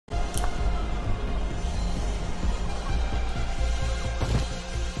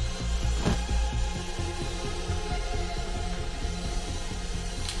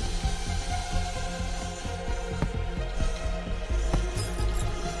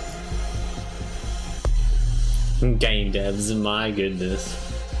Game devs, my goodness.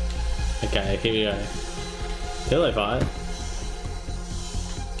 Okay, here we go. Pillow fight.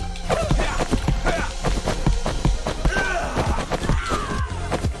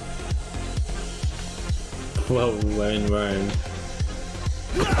 Whoa, we're in Rome.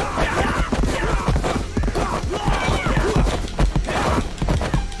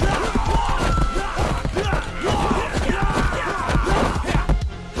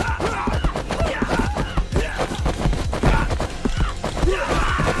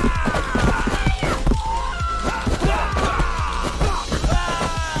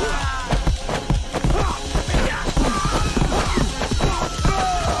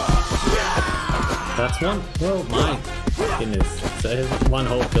 That's one. Well, my goodness. So there's one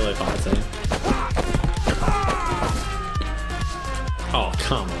whole pillow fight scene. Oh,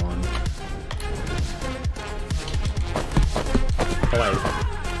 come on. Oh, wait.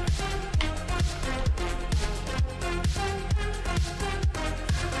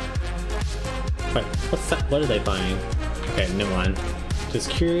 Wait, what's that? What are they playing? Okay, never mind.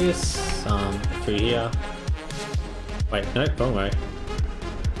 Just curious. Through here. Wait, no, wrong way.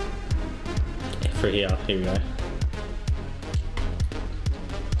 For here we go.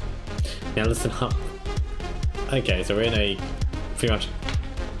 Now listen up. Okay, so we're in a pretty much.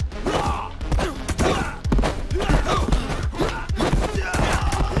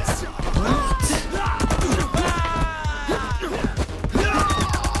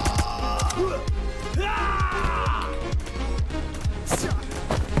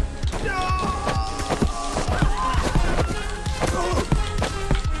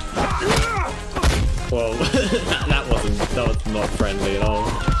 Well, that was not friendly at all.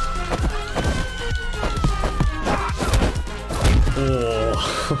 Oh.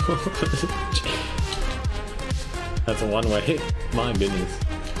 That's a one-way hit. My goodness.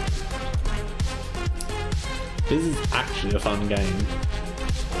 This is actually a fun game.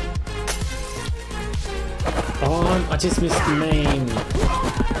 Oh, I just missed the main.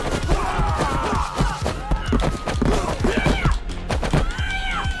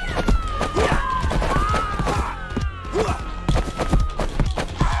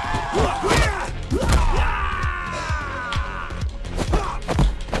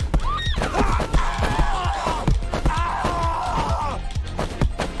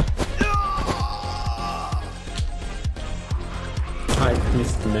 I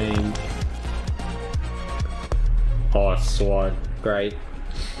missed the name. Oh, SWAT. Great.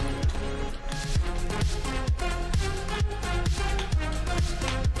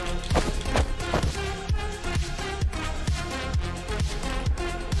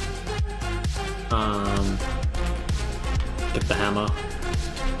 Get the hammer.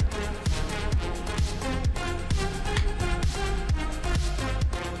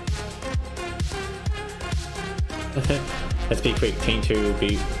 Let's be quick. Team 2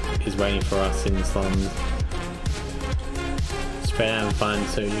 is waiting for us in the slums. Spread out and fun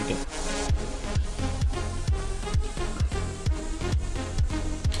so you can.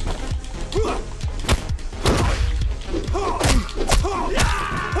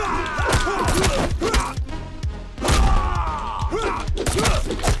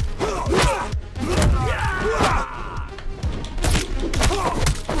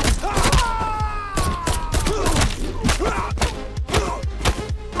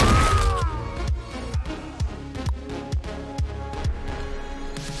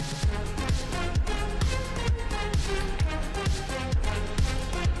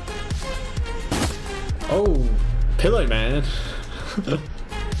 Oh, pillow man.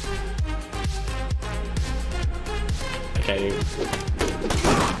 Okay.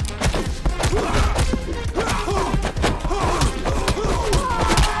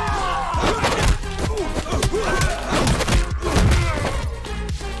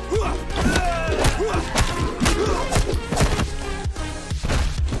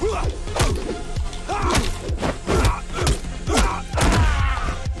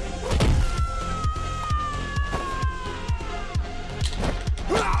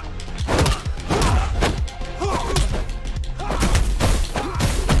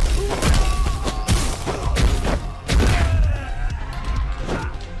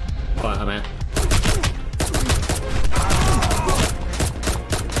 I'm at.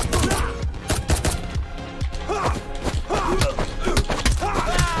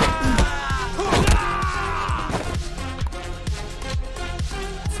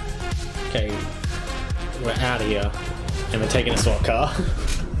 Okay, we're out of here, and we're taking a SWAT car.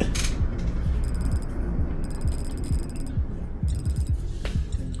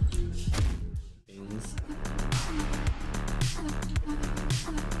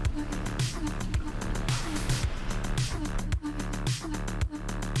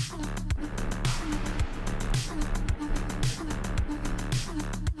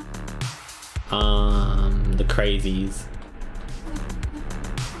 The crazies.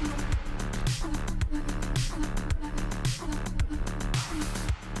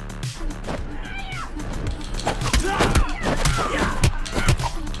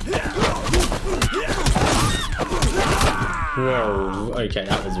 Whoa, okay,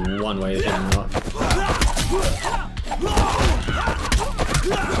 that was one way of hitting that.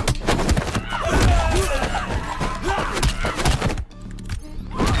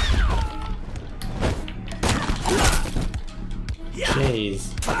 Jeez.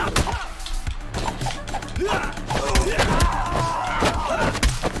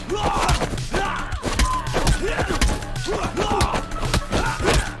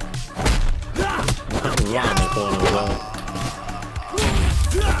 Around the corner as well.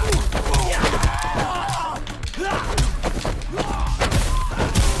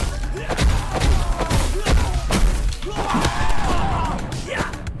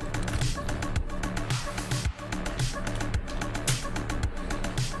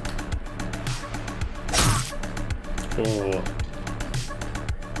 Oh.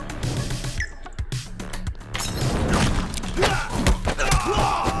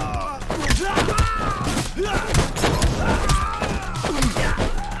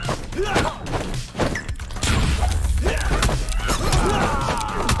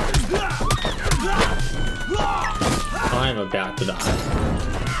 I'm about to die.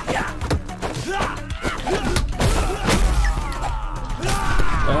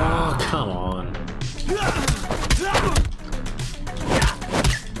 Oh, come on.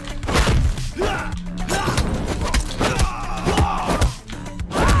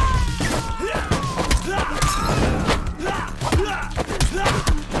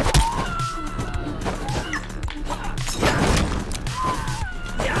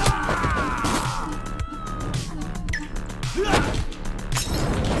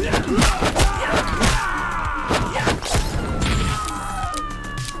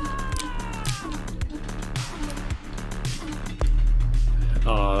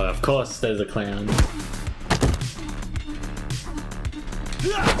 Oh, of course there's a clown.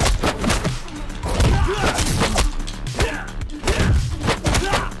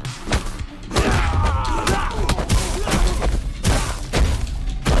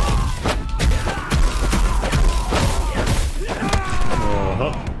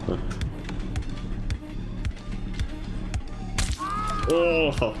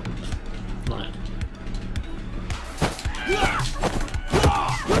 Oh, nice.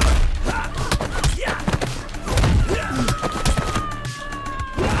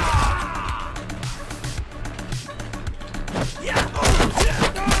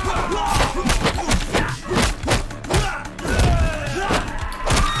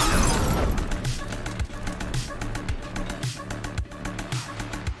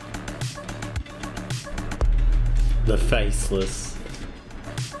 The faceless.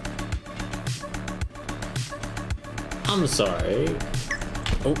 I'm sorry.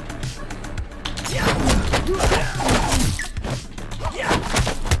 Oh.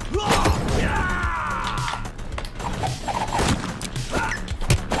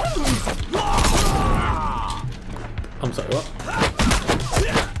 I'm sorry, what?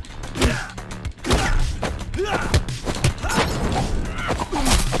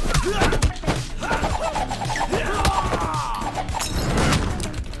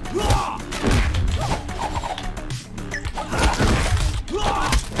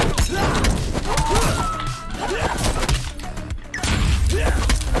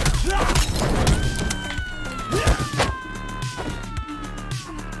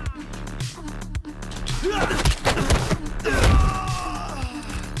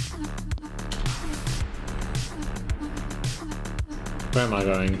 Where am I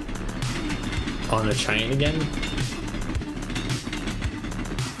going? On the train again?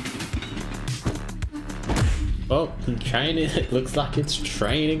 Oh, the train, it looks like it's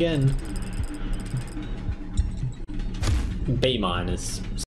train again. B minus.